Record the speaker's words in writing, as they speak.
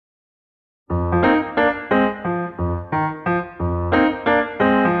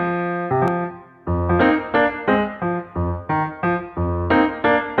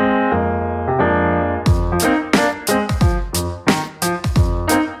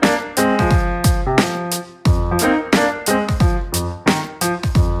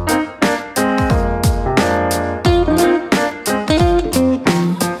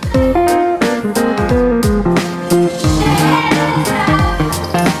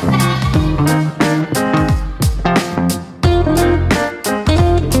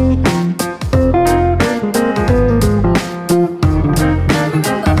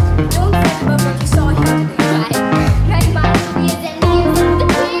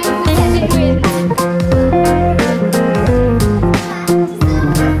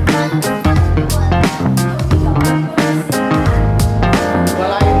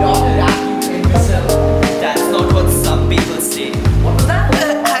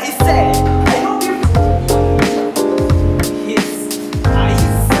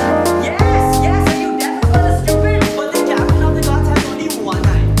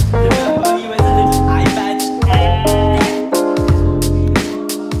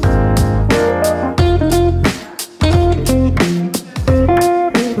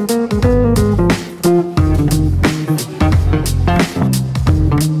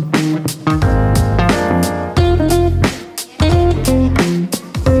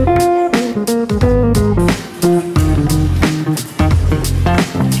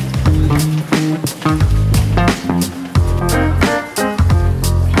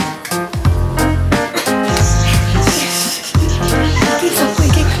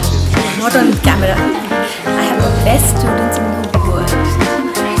camera. I have the best students in the world.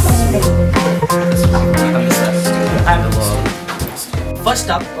 First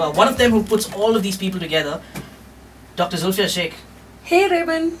up, one of them who puts all of these people together, Dr. Zulfia Sheikh. Hey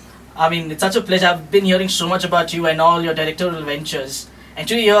Raymond. I mean, it's such a pleasure. I've been hearing so much about you and all your directorial ventures. And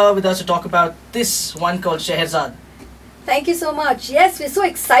today you're here with us to talk about this one called Scheherazade. Thank you so much. Yes, we're so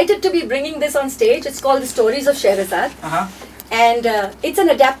excited to be bringing this on stage. It's called The Stories of Scheherazade. And it's an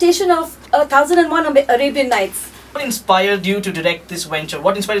adaptation of 1001 Arabian Nights. What inspired you to direct this venture?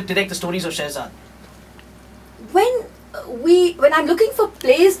 What inspired you to direct The Stories of Scheherazade? When I'm looking for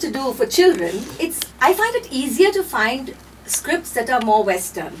plays to do for children, I find it easier to find scripts that are more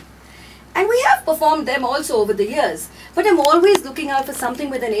Western. And we have performed them also over the years. But I'm always looking out for something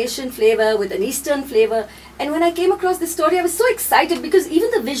with an Asian flavor, with an Eastern flavor. And when I came across this story, I was so excited because even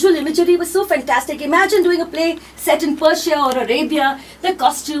the visual imagery was so fantastic. Imagine doing a play set in Persia or Arabia, the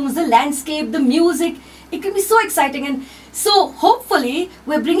costumes, the landscape, the music. It can be so exciting. And so hopefully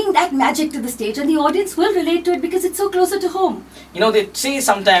we're bringing that magic to the stage and the audience will relate to it because it's so closer to home. You know, they say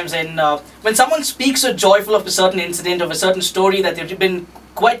sometimes when someone speaks so joyful of a certain incident, of a certain story that they've been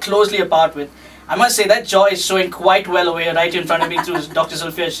quite closely apart with, I must say that joy is showing quite well away right in front of me through Dr.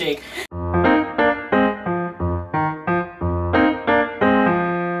 Zulfia Sheikh.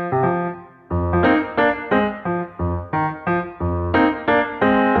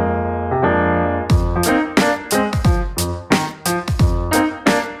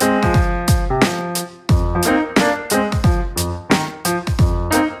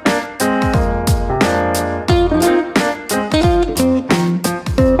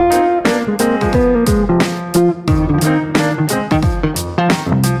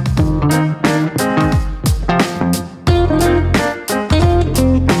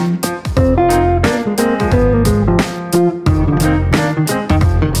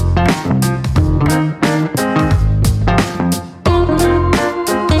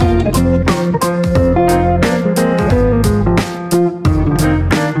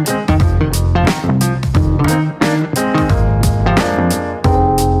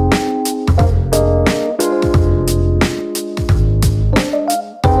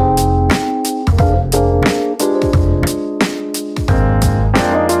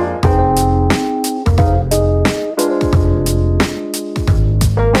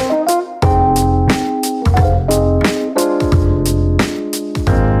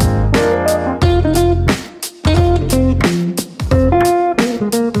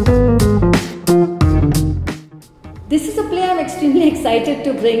 This is a play I'm extremely excited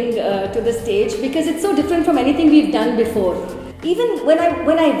to bring to the stage because it's so different from anything we've done before. Even when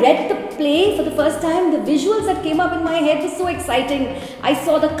I read the play for the first time, the visuals that came up in my head were so exciting. I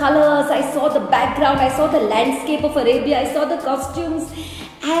saw the colors, I saw the background, I saw the landscape of Arabia, I saw the costumes,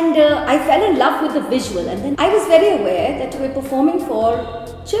 and I fell in love with the visual. And then I was very aware that we're performing for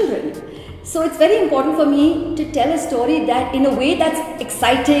children. So it's very important for me to tell a story that in a way that's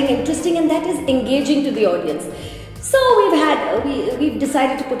exciting, interesting, and that is engaging to the audience. So we've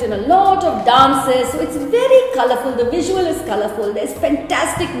decided to put in a lot of dances, so it's very colorful, the visual is colorful, there's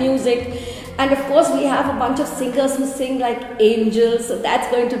fantastic music, and of course we have a bunch of singers who sing like angels, so that's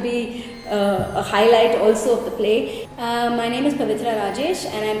going to be a highlight also of the play. My name is Pavitra Rajesh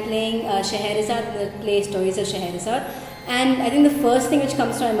and I'm playing Scheherazade, the play Stories of Scheherazade. And I think the first thing which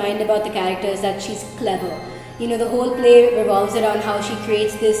comes to my mind about the character is that she's clever. You know, the whole play revolves around how she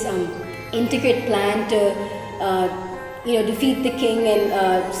creates this intricate plan to defeat the king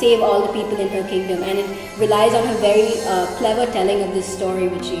and save all the people in her kingdom, and it relies on her very clever telling of this story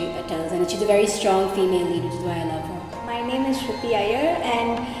which she tells, and she's a very strong female lead, which is why I love her. My name is Shruti Iyer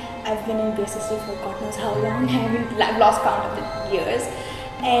and I've been in BSSC for God knows how long. I've lost count of the years,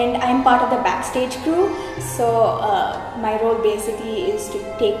 and I'm part of the backstage crew, so my role basically is to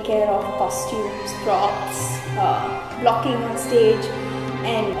take care of costumes, props, blocking on stage,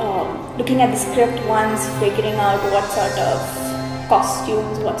 and looking at the script once, figuring out what sort of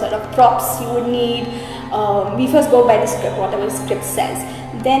costumes, what sort of props you would need. We first go by the script, whatever the script says.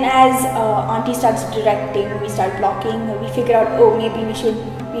 Then as Auntie starts directing, we start blocking, we figure out, oh, maybe we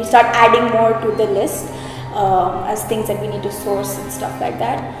start adding more to the list as things that we need to source and stuff like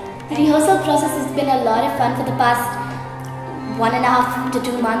that. The rehearsal process has been a lot of fun for the past 1.5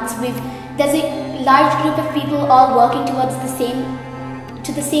 to 2 months. There's a large group of people all working towards the same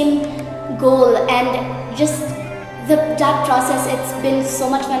goal, and just that process, it's been so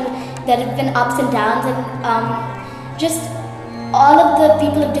much fun. There have been ups and downs, and just all of the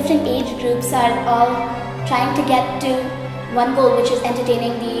people of different age groups are all trying to get to one goal, which is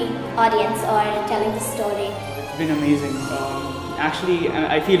entertaining the audience or telling the story. It's been amazing. actually,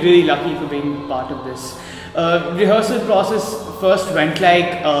 I feel really lucky for being part of this. Rehearsal process first went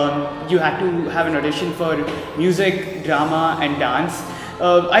like you had to have an audition for music, drama and dance.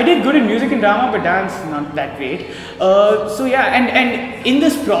 I did good in music and drama, but dance not that great. So yeah, and in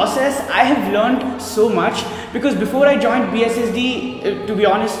this process I have learned so much, because before I joined BSSD, to be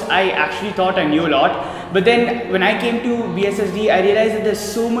honest, I actually thought I knew a lot. But then when I came to BSSD, I realized that there's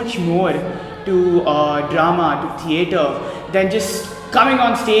so much more to drama, to theatre, than just coming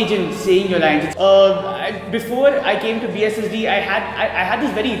on stage and saying your lines. Before I came to BSSD, I had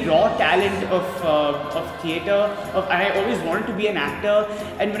this very raw talent of theatre, and I always wanted to be an actor.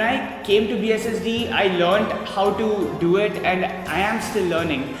 And when I came to BSSD, I learned how to do it, and I am still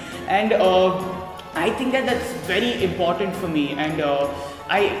learning. And I think that that's very important for me, and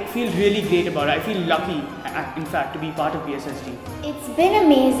I feel really great about it. I feel lucky, in fact, to be part of BSSD. It's been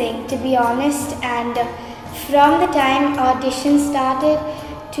amazing, to be honest, and from the time auditions started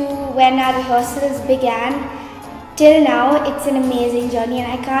to when our rehearsals began till now, it's an amazing journey, and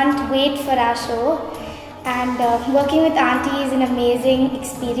I can't wait for our show. And working with Auntie is an amazing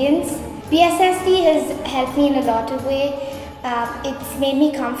experience. BSSD has helped me in a lot of ways. It's made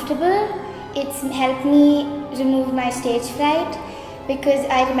me comfortable. It's helped me remove my stage fright, because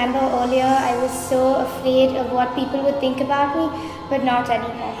I remember earlier I was so afraid of what people would think about me, but not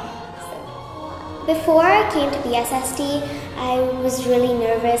anymore. Before I came to BSSD, I was really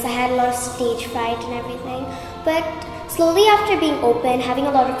nervous. I had a lot of stage fright and everything. But slowly after being open, having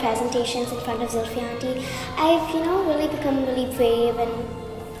a lot of presentations in front of Zulfi Auntie, I've really become really brave and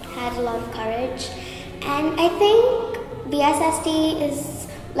had a lot of courage. And I think BSSD is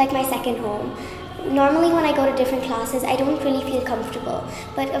like my second home. Normally when I go to different classes, I don't really feel comfortable.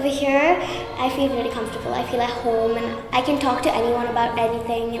 But over here, I feel really comfortable. I feel at home, and I can talk to anyone about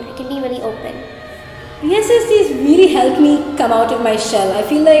anything, and I can be really open. BSSD has really helped me come out of my shell. I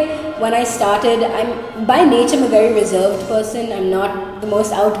feel like when I started, by nature I'm a very reserved person. I'm not the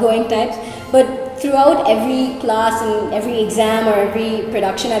most outgoing type. But throughout every class and every exam or every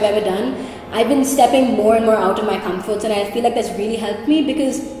production I've ever done, I've been stepping more and more out of my comfort zone, and I feel like that's really helped me,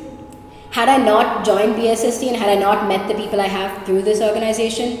 because had I not joined BSSD and had I not met the people I have through this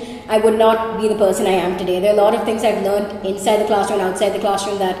organization, I would not be the person I am today. There are a lot of things I've learned inside the classroom and outside the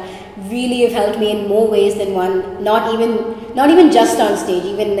classroom that really have helped me in more ways than one, not even just on stage,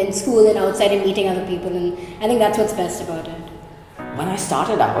 even in school and outside and meeting other people, and I think that's what's best about it. When I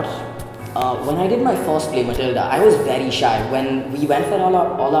started out, when I did my first play, Matilda, I was very shy. When we went for all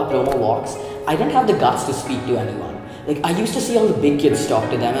our promo walks, I didn't have the guts to speak to anyone. Like, I used to see all the big kids talk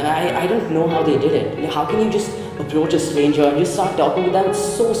to them, and I don't know how they did it. Like, how can you just approach a stranger and just start talking to them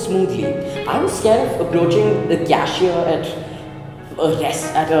so smoothly? I was scared of approaching the cashier at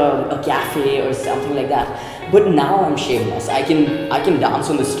a cafe or something like that. But now I'm shameless. I can dance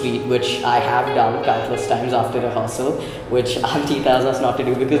on the street, which I have done countless times after rehearsal, which Auntie tells us not to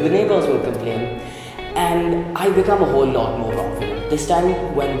do because the neighbors will complain. And I become a whole lot more confident. This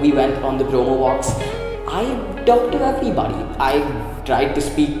time when we went on the promo walks, I talked to everybody. I tried to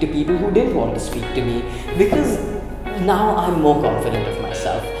speak to people who didn't want to speak to me, because now I'm more confident of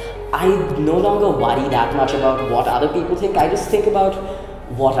myself. I no longer worry that much about what other people think. I just think about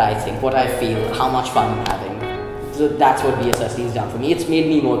what I think, what I feel, how much fun I'm having. So that's what BSSD has done for me. It's made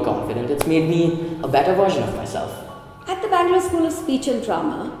me more confident. It's made me a better version of myself. At the Bangalore School of Speech and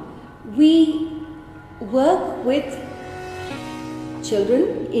Drama, we work with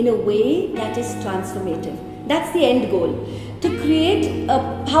children in a way that is transformative. That's the end goal, to create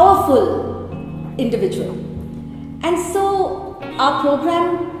a powerful individual. And so our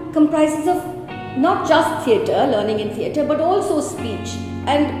program comprises of not just theatre, learning in theatre, but also speech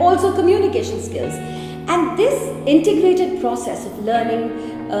and also communication skills. And this integrated process of learning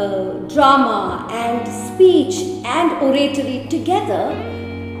drama and speech and oratory together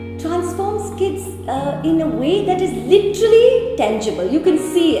transforms kids in a way that is literally tangible. You can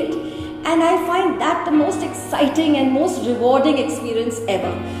see it. And I find that the most exciting and most rewarding experience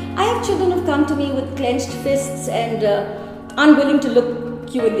ever. I have children who've come to me with clenched fists and unwilling to look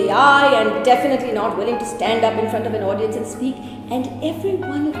you in the eye, and definitely not willing to stand up in front of an audience and speak. And every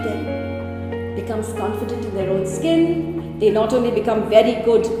one of them becomes confident in their own skin. They not only become very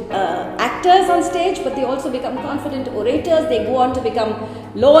good actors on stage, but they also become confident orators. They go on to become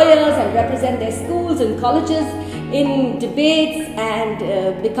lawyers and represent their schools and colleges in debates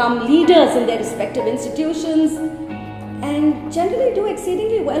and become leaders in their respective institutions, and generally do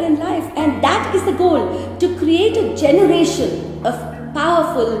exceedingly well in life. And that is the goal, to create a generation of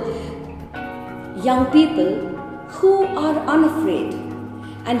powerful young people who are unafraid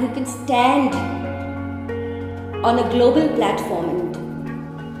and who can stand on a global platform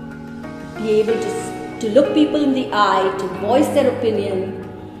and be able to look people in the eye, to voice their opinion,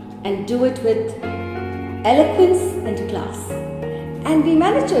 and do it with eloquence and class. And we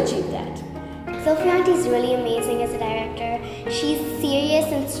managed to achieve that. Sophie Auntie is really amazing as a director. She's serious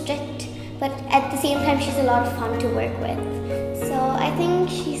and strict, but at the same time she's a lot of fun to work with. So I think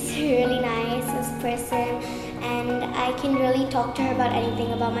she's really nice as a person, and I can really talk to her about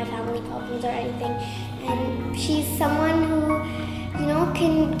anything, about my family problems or anything. And she's someone who, you know,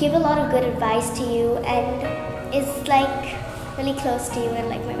 can give a lot of good advice to you and is like really close to you and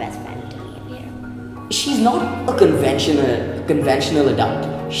like my best friend to me here. She's not a conventional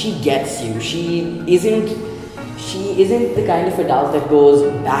adult. She gets you. She isn't the kind of adult that goes,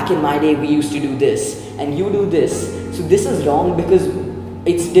 back in my day we used to do this and you do this, so this is wrong because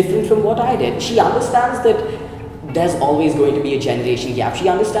it's different from what I did. She understands that there's always going to be a generation gap. She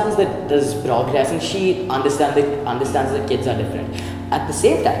understands that there's progress, and she understands that kids are different. At the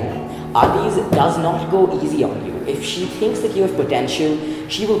same time, Auntie does not go easy on you. If she thinks that you have potential,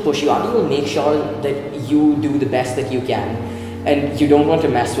 she will push you. Auntie will make sure that you do the best that you can, and you don't want to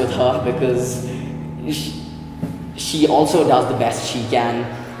mess with her because she also does the best she can.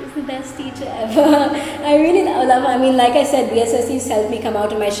 She's the best teacher ever. I really love her. I mean, like I said, BSSC's helped me come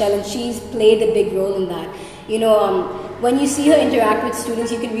out of my shell, and she's played a big role in that. You know, when you see her interact with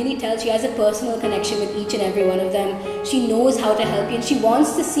students, you can really tell she has a personal connection with each and every one of them. She knows how to help you, and she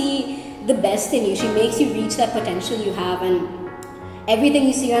wants to see the best in you. She makes you reach that potential you have, and everything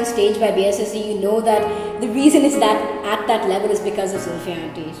you see on stage by BSSC, you know that the reason is that at that level is because of Zulfi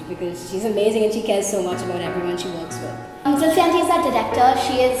Auntie, because she's amazing and she cares so much about everyone she works with. Zulfi Auntie is our director.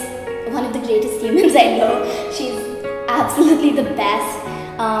 She is one of the greatest humans I know. She's absolutely the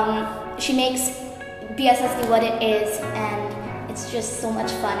best. She makes BSSC what it is, and it's just so much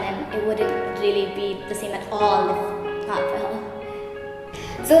fun, and it wouldn't really be the same at all if not for her.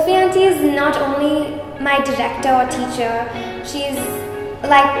 Zulfi Auntie is not only my director or teacher, she's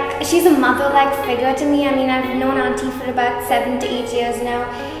a mother-like figure to me. I mean, I've known Auntie for about 7 to 8 years now,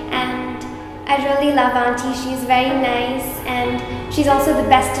 and I really love Auntie. She's very nice, and she's also the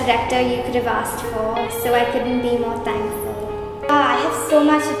best director you could have asked for, so I couldn't be more thankful. I have so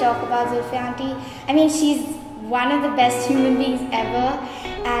much to talk about Zulfi Auntie. I mean, she's one of the best human beings ever,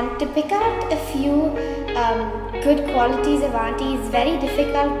 and to pick out a few good qualities of Auntie is very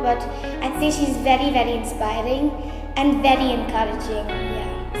difficult, but I'd say she's very, very inspiring and very encouraging.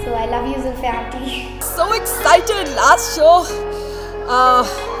 Yeah. So I love you, Zulfi Auntie. So excited! Last show,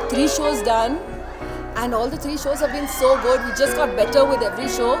 3 shows done, and all the 3 shows have been so good. We just got better with every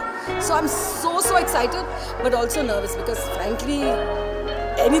show. So I'm so excited, but also nervous because frankly,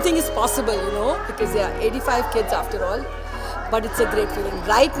 anything is possible, you know, because there are 85 kids after all. But it's a great feeling.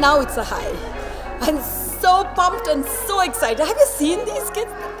 Right now, it's a high. I'm so pumped and so excited. Have you seen these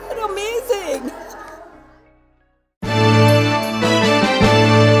kids? They're amazing.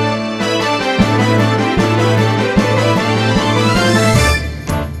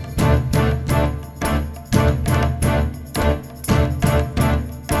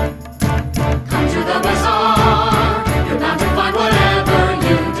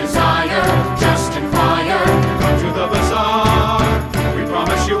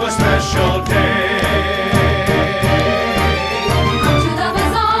 Special day. Come to the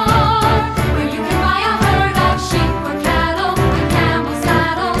bazaar.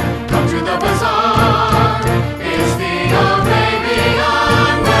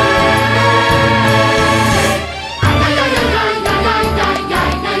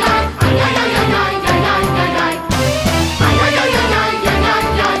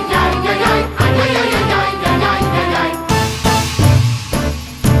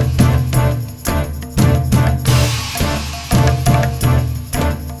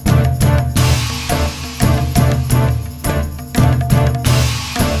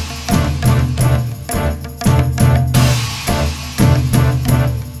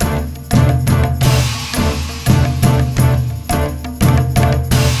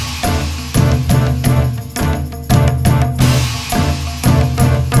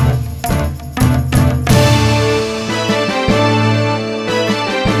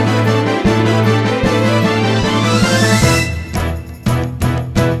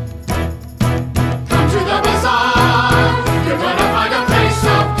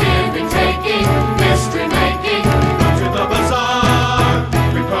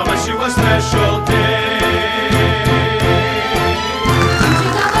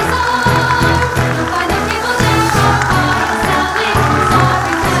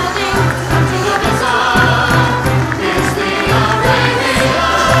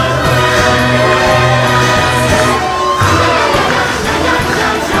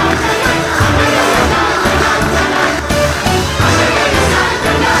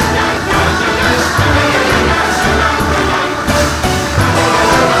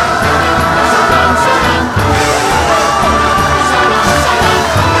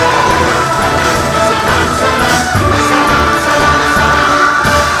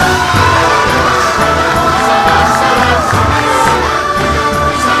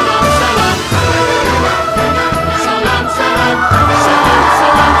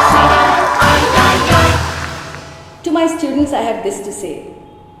 students, I have this to say,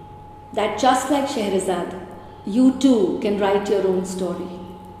 that just like Scheherazade, you too can write your own story.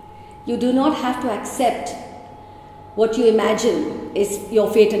 You do not have to accept what you imagine is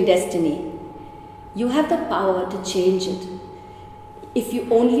your fate and destiny. You have the power to change it if you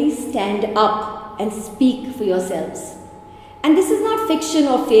only stand up and speak for yourselves. And this is not fiction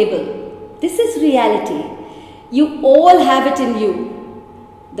or fable. This is reality. You all have it in you.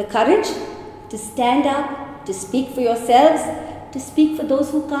 The courage to stand up, to speak for yourselves, to speak for those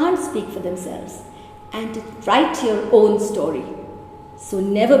who can't speak for themselves, and to write your own story. So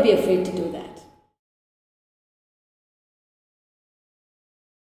never be afraid to do that.